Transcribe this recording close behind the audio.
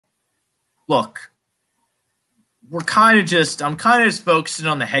look, I'm kind of just focusing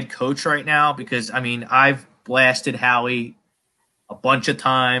on the head coach right now because, I mean, I've blasted Howie a bunch of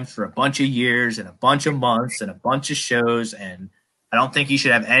times for a bunch of years and a bunch of months and a bunch of shows, and I don't think he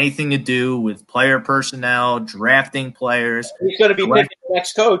should have anything to do with player personnel, drafting players. He's going to be picking the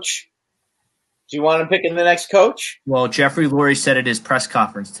next coach. Do you want him picking the next coach? Well, Jeffrey Lurie said at his press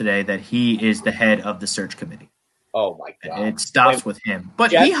conference today that he is the head of the search committee. Oh, my God. It stops with him.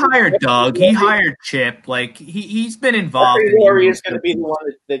 But he hired Doug. He hired Chip. Like, he's been involved. Jeffrey Lurie is going to be the one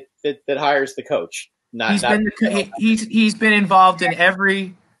that hires the coach. He's been involved in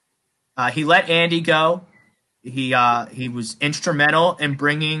every he let Andy go. He was instrumental in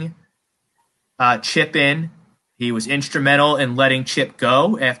bringing Chip in. He was instrumental in letting Chip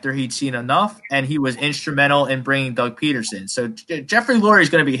go after he'd seen enough, and he was instrumental in bringing Doug Peterson. So Jeffrey Lurie is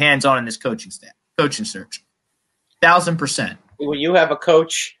going to be hands-on in this coaching search. 1,000%. When you have a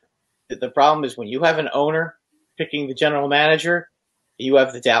coach, the problem is when you have an owner picking the general manager, you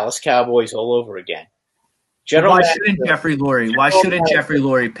have the Dallas Cowboys all over again. Why shouldn't Jeffrey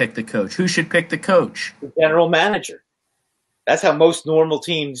Lurie pick the coach? Who should pick the coach? The general manager. That's how most normal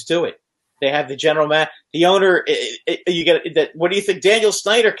teams do it. They have the general the owner. You get that. What do you think? Daniel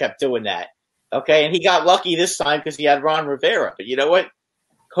Snyder kept doing that. Okay, and he got lucky this time because he had Ron Rivera. But you know what?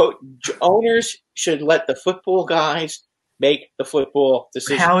 Owners should let the football guys make the football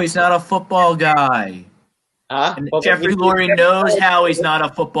decision. Howie's not a football guy. Well, Jeffrey Lurie knows Howie's not a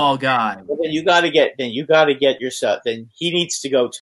football guy. Well, then you got to get yourself. Then he needs to go